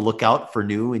or on the lookout for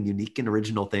new and unique and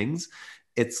original things.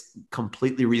 It's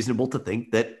completely reasonable to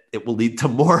think that it will lead to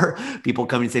more people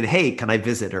coming and saying, hey, can I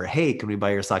visit? Or, hey, can we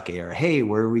buy your sake? Or, hey,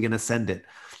 where are we going to send it?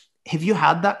 Have you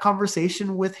had that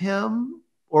conversation with him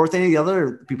or with any of the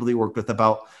other people that you worked with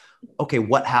about, okay,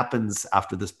 what happens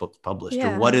after this book's published?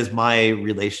 Or what is my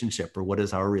relationship, or what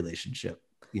is our relationship?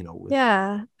 You know,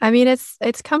 I mean, it's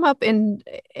come up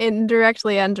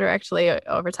indirectly and directly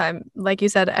over time. Like you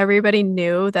said, everybody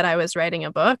knew that I was writing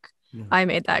a book. I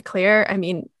made that clear. I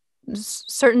mean,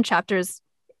 certain chapters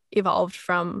evolved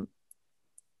from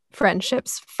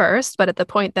friendships first, but at the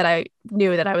point that I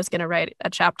knew that I was going to write a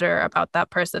chapter about that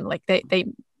person, like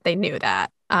they knew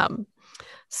that.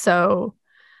 So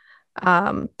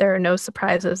there are no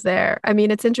surprises there. I mean,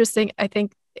 it's interesting. I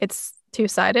think it's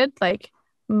two-sided. Like,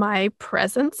 my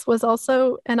presence was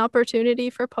also an opportunity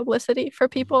for publicity for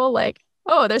people, like,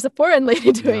 oh, there's a foreign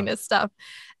lady doing this stuff.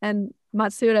 And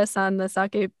Matsuda-san, the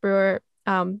sake brewer,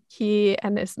 he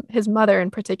and his mother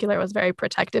in particular was very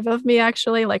protective of me,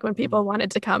 actually. Like, when people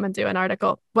wanted to come and do an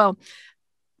article, well,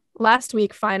 last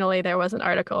week finally there was an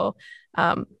article.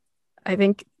 I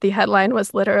think the headline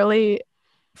was literally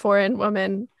 "Foreign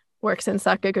Woman Works in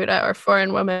Sakegura" or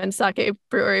 "Foreign Woman Sake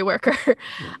Brewery Worker."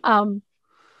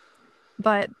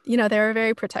 But, you know, they were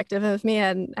very protective of me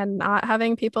and not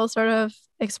having people sort of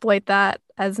exploit that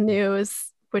as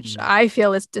news, which I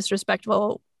feel is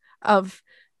disrespectful of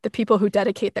the people who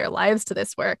dedicate their lives to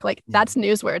this work. Like, that's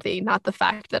newsworthy, not the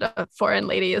fact that a foreign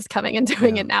lady is coming and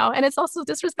doing it now. And it's also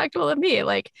disrespectful of me.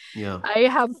 Like, I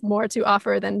have more to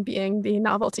offer than being the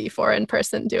novelty foreign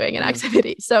person doing an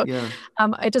activity. So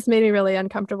it just made me really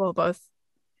uncomfortable, both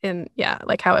in,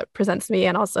 like how it presents me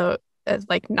and also as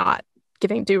like not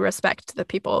giving due respect to the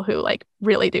people who like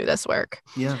really do this work.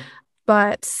 Yeah.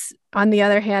 But on the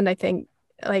other hand, I think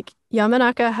like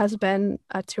Yamanaka has been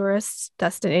a tourist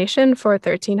destination for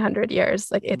 1,300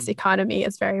 years. Like its economy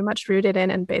is very much rooted in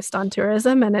and based on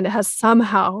tourism, and it has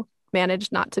somehow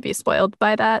managed not to be spoiled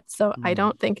by that. So I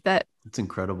don't think that it's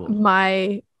incredible.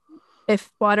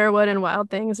 If Water, Wood, and Wild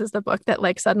Things is the book that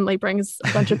like suddenly brings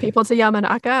a bunch of people to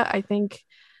Yamanaka, I think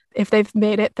if they've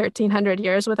made it 1,300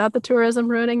 years without the tourism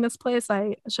ruining this place,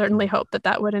 I certainly hope that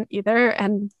that wouldn't either.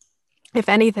 And if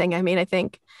anything, I mean, I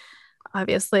think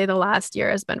obviously the last year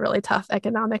has been really tough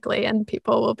economically, and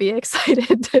people will be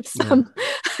excited if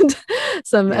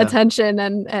some attention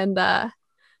and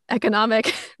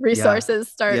economic resources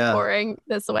start pouring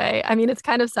this way. I mean, it's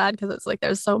kind of sad because it's like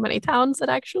there's so many towns that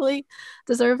actually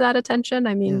deserve that attention.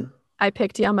 I mean, I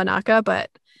picked Yamanaka, but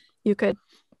you could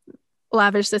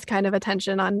lavish this kind of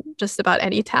attention on just about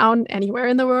any town anywhere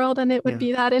in the world, and it would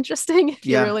be that interesting if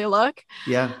you really look.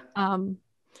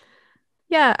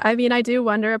 I mean, I do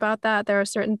wonder about that. There are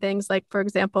certain things, like, for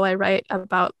example, I write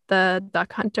about the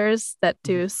duck hunters that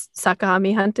do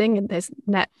sakami hunting and this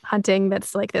net hunting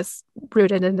that's like this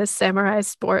rooted in this samurai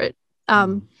sport.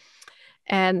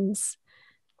 And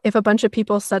if a bunch of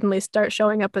people suddenly start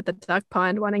showing up at the duck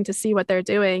pond wanting to see what they're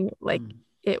doing, like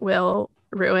it will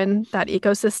ruin that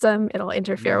ecosystem. It'll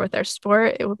interfere with their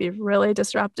sport. It will be really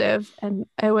disruptive. And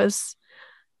I was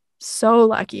so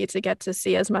lucky to get to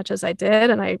see as much as I did.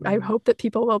 And I hope that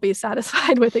people will be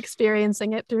satisfied with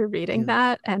experiencing it through reading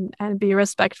that and be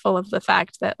respectful of the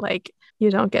fact that like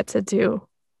you don't get to do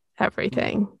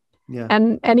everything.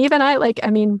 And even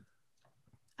I mean,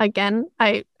 again,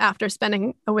 after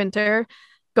spending a winter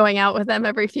going out with them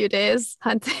every few days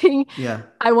hunting,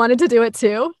 I wanted to do it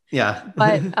too.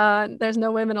 But there's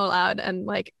no women allowed, and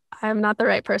like I'm not the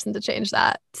right person to change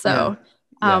that. So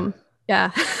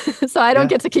so I don't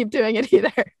get to keep doing it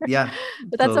either.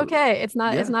 But that's okay. It's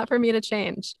not for me to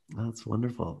change. That's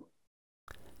wonderful.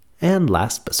 And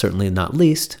last but certainly not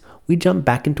least, we jump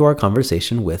back into our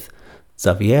conversation with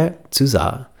Xavier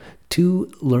Tsuza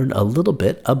to learn a little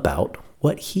bit about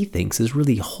what he thinks is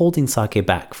really holding sake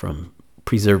back from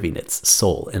preserving its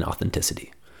soul and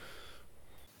authenticity.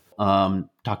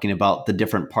 Talking about the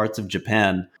different parts of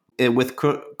Japan, with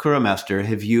Kuramaster,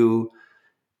 have you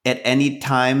at any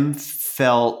time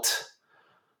felt,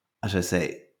 how should I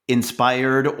say,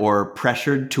 inspired or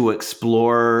pressured to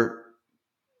explore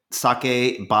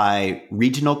sake by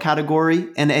regional category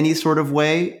in any sort of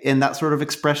way, in that sort of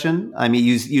expression? I mean,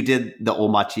 you did the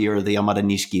Omachi or the Yamada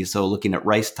Nishiki, so looking at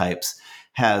rice types.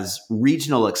 Has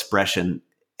regional expression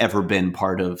ever been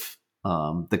part of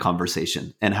the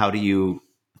conversation? And how do you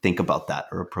think about that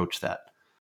or approach that?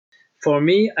 For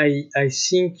me, I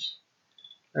think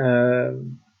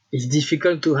it's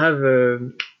difficult to have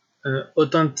an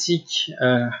authentic,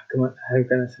 how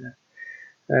can I say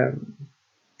that?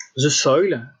 The soil,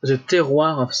 the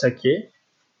terroir of sake.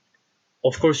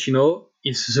 Of course, you know,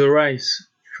 it's the rice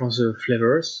for the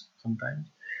flavors sometimes.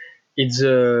 It's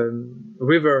the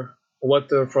river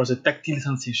water for the tactile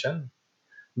sensation.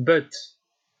 But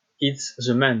it's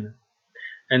the man.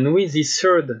 And with this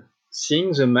third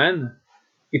thing, the man,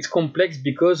 it's complex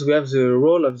because we have the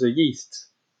role of the yeast.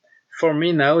 For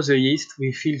me now, the yeast,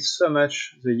 we feel so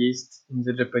much the yeast in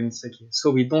the Japanese sake. So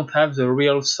we don't have the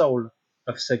real soul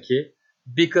of sake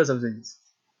because of the yeast.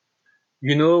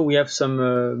 You know, we have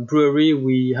some brewery,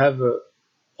 we have the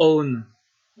own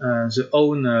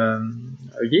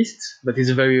yeast, but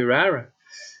it's very rare.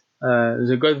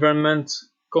 The government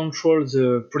controls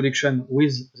the production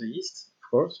with the yeast,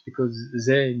 of course, because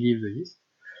they give the yeast.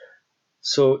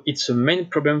 So it's a main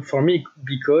problem for me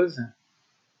because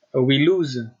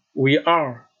we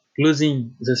are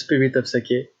losing the spirit of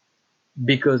sake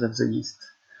because of the yeast.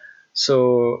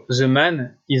 So the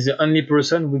man is the only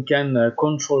person who can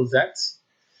control that.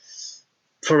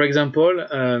 For example,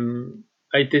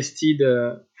 I tested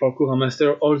for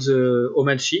Kuramaster all the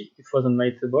omachi. It was on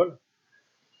my table.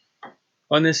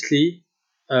 Honestly,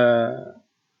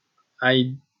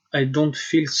 I don't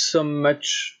feel so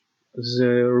much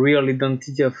the real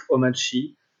identity of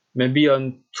omachi. Maybe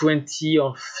on 20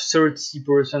 or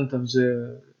 30% of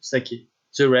the sake.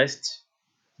 The rest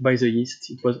by the yeast.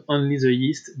 It was only the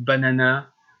yeast, banana,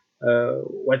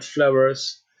 white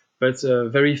flowers, but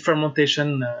very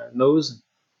fermentation nose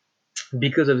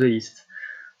because of the yeast.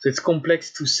 So it's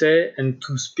complex to say and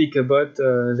to speak about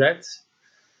that.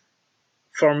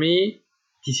 For me,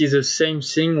 this is the same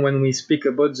thing when we speak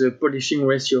about the polishing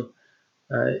ratio.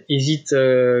 Is it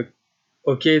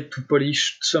okay to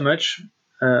polish so much?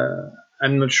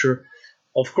 I'm not sure.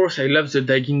 Of course, I love the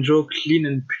Daiginjo, clean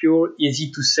and pure,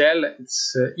 easy to sell.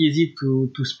 It's easy to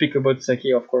speak about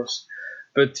sake, of course.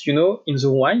 But in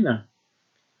the wine,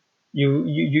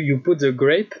 you put the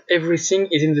grape, everything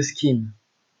is in the skin.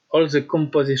 All the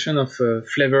composition of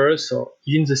flavors are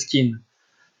in the skin.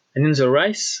 And in the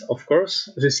rice, of course,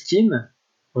 the skin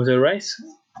of the rice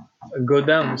go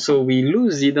down. So we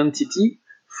lose the identity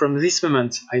from this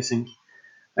moment, I think.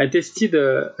 I tasted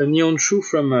a Nihonshu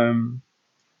from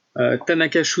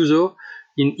Tanaka Shuzo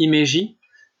in Imeji,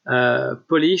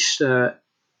 polished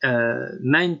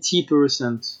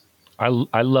 90%.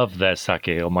 I love their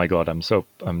sake. Oh my god, I'm so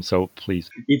pleased.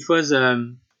 It was a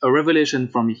revelation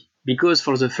for me because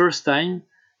for the first time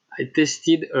I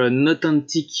tasted an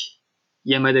authentic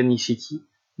Yamada Nishiki,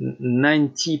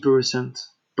 90%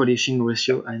 polishing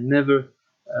ratio. I never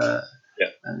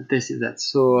tasted that.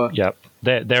 So yeah,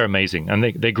 they're amazing, and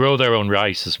they grow their own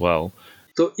rice as well.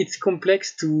 So it's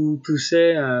complex to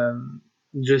say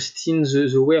just in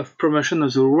the way of promotion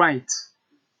of the right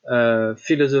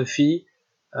philosophy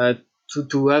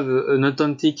to have an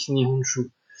authentic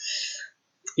Nihonshu.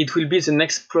 It will be the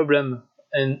next problem,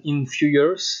 and in few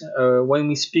years when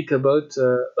we speak about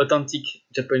authentic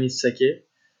Japanese sake,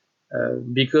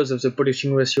 because of the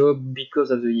polishing ratio,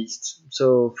 because of the yeast.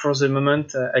 So for the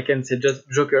moment, I can say just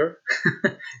joker,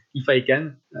 if I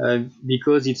can,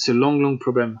 because it's a long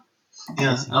problem.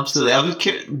 Yeah, absolutely. I was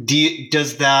curious,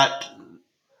 does that,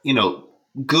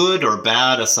 good or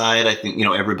bad aside, I think,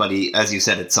 everybody, as you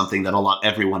said, it's something that a lot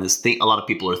of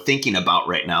people are thinking about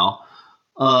right now.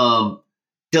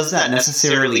 Does that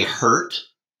necessarily hurt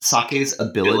sake's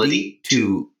ability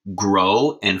to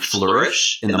grow and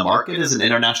flourish in the market as an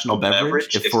international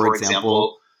beverage? If, for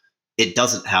example, it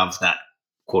doesn't have that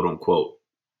quote unquote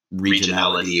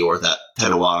regionality or that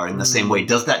terroir in the same way,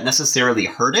 does that necessarily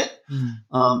hurt it?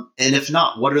 And if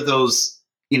not, what are those,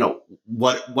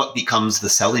 what becomes the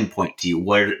selling point to you?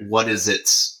 What is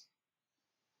its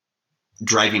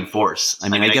driving force? I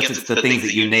mean, I guess it's the things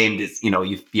that you named is,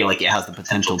 you feel like it has the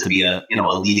potential to be a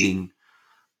leading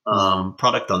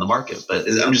product on the market, but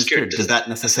I'm just curious, does that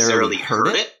necessarily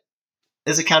hurt it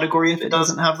as a category if it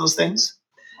doesn't have those things?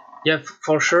 Yeah,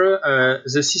 for sure.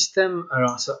 The system.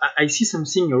 So I see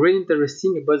something really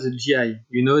interesting about the GI.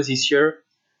 This year,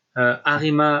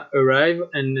 Arima arrived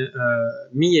and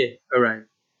Mie arrived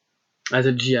as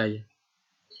a GI,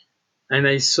 and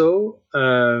I saw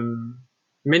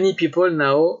many people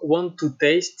now want to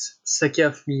taste sake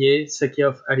of Mie, sake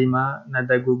of Arima,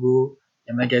 Nadagogo,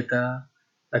 Yamagata,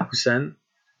 Akusan,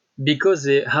 because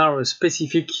they have a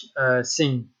specific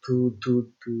thing to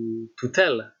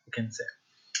tell, you can say.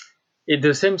 It's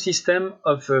the same system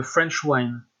of French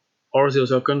wine or the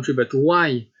other country, but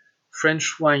why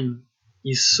French wine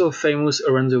is so famous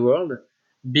around the world?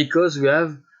 Because we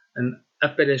have an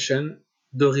appellation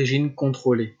d'origine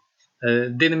contrôlée,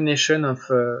 denomination of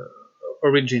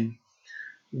origin.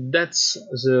 That's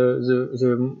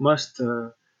the most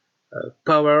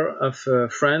power of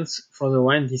France for the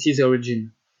wine. This is the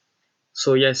origin.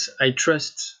 So yes, I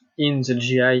trust in the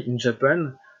GI in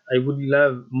Japan. I would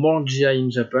love more GI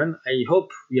in Japan. I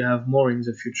hope we have more in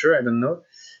the future. I don't know.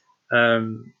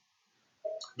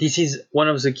 This is one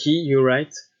of the key, you're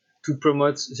right, to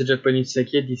promote the Japanese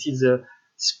sake. This is a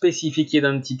specific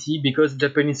identity because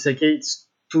Japanese sake is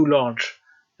too large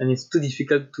and it's too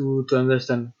difficult to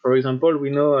understand. For example, we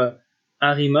know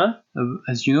Arima,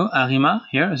 as you know, Arima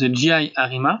here, the GI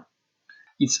Arima.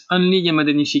 It's only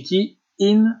Yamada Nishiki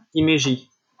in Imeji.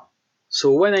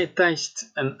 So when I taste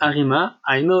an Arima,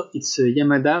 I know it's a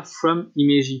Yamada from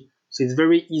Imeji. So it's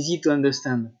very easy to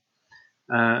understand.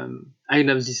 I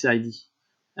love this idea.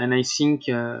 And I think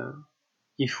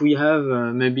if we have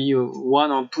maybe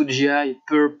 1 or 2 GI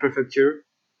per prefecture,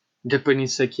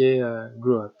 Japanese sake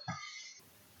grow up.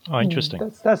 Oh,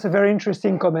 interesting. That's a very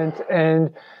interesting comment.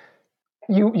 And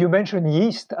you mentioned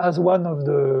yeast as one of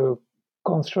the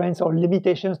constraints or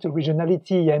limitations to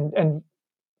regionality. And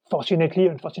fortunately,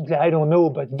 unfortunately, I don't know,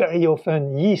 but very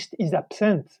often yeast is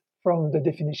absent from the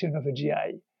definition of a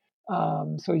GI.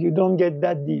 So you don't get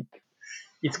that deep.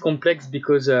 It's complex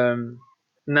because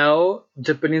now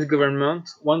Japanese government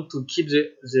want to keep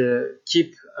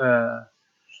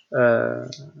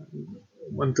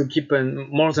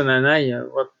more than an eye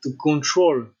to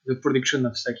control the production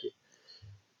of sake,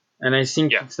 and I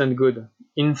think it's not good.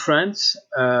 In France,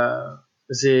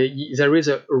 there is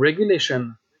a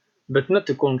regulation, but not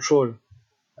a control.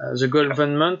 The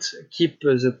government keep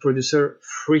the producer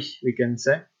free, we can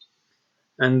say,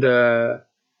 and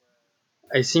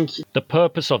I think the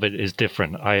purpose of it is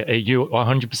different. You are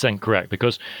 100% correct,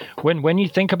 because when you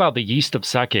think about the yeast of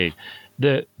sake,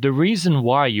 the reason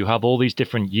why you have all these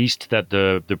different yeast that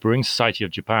the Brewing Society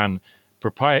of Japan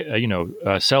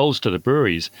sells to the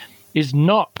breweries is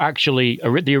not actually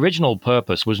the original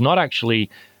purpose was not actually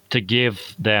to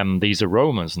give them these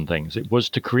aromas and things. It was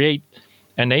to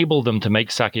enable them to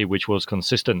make sake which was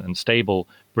consistent and stable,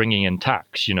 bringing in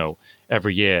tax,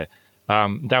 every year.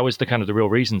 That was the real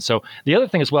reason. So the other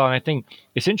thing as well, and I think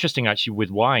it's interesting actually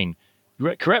with wine,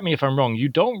 correct me if I'm wrong, you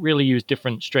don't really use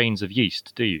different strains of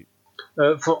yeast, do you?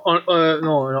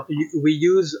 No, we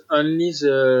use only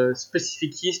the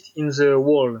specific yeast in the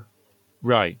wall.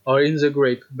 Right. Or in the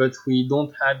grape, but we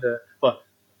don't have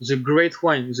the great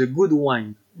wine, the good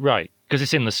wine. Right, because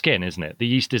it's in the skin, isn't it? The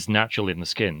yeast is natural in the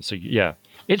skin. So yeah,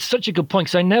 it's such a good point,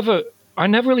 because I never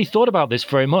really thought about this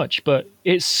very much, but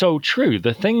it's so true.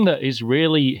 The thing that is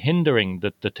really hindering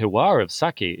the terroir of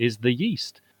sake is the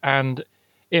yeast. And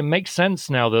it makes sense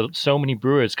now that so many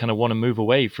brewers kind of want to move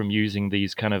away from using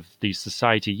these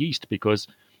society yeast, because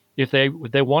if they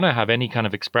want to have any kind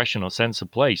of expression or sense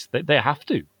of place, they have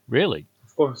to, really.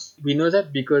 Of course. We know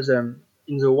that because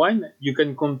in the wine, you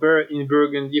can compare in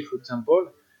Burgundy, for example,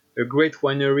 a great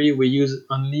winery, we use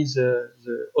only the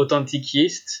authentic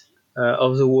yeast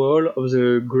of the wall, of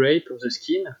the grape, of the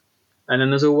skin. And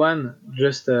another one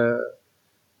just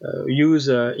use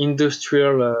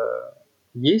industrial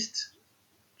yeast,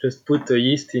 just put the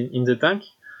yeast in the tank.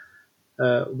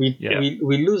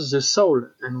 We lose the soul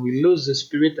and we lose the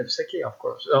spirit of sake, of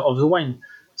course, of the wine.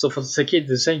 So for sake, it's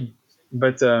the same.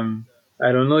 But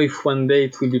I don't know if one day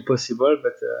it will be possible,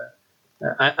 but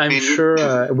I'm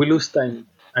sure we lose time.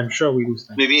 I'm sure we lose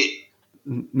time.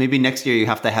 Maybe next year you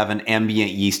have to have an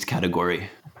ambient yeast category.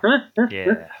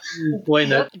 Yeah. Why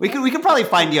not? We could probably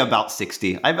find you about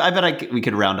 60. I bet we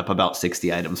could round up about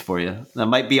 60 items for you. That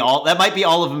might be all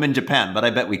of them in Japan, but I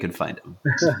bet we could find them.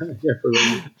 Yeah,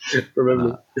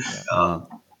 probably.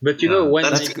 But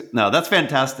that's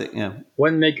fantastic. Yeah.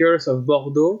 Winemakers of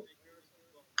Bordeaux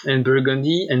and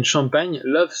Burgundy and Champagne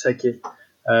love sake.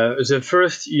 The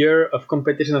first year of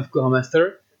competition of Grand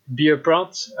Master, beer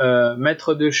part,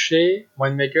 Maître de Chez,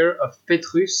 winemaker of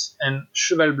Petrus and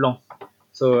Cheval Blanc.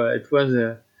 So it was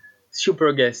a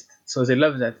super guest. So they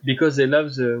love that because they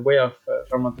love the way of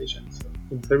fermentation. So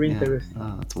it's very interesting.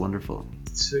 Oh, that's wonderful.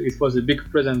 It was a big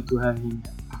present to have him.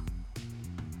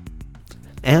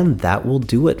 And that will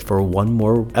do it for one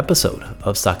more episode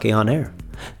of Sake on Air.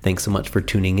 Thanks so much for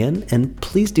tuning in, and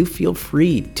please do feel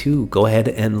free to go ahead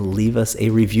and leave us a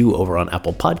review over on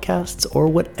Apple Podcasts or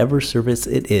whatever service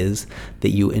it is that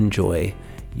you enjoy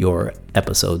your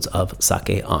episodes of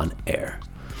Sake on Air.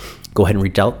 Go ahead and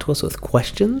reach out to us with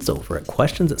questions over at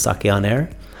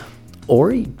questions@sakeonair,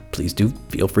 or please do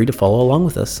feel free to follow along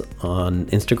with us on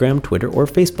Instagram, Twitter, or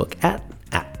Facebook at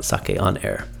Sake on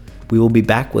Air. We will be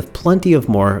back with plenty of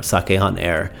more Sake on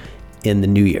Air in the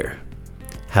new year.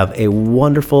 Have a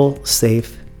wonderful,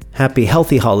 safe, happy,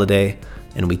 healthy holiday,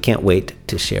 and we can't wait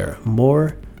to share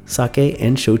more sake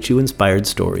and shochu-inspired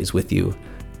stories with you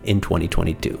in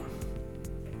 2022.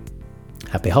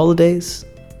 Happy holidays,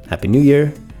 Happy New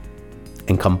Year,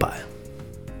 and kanpai.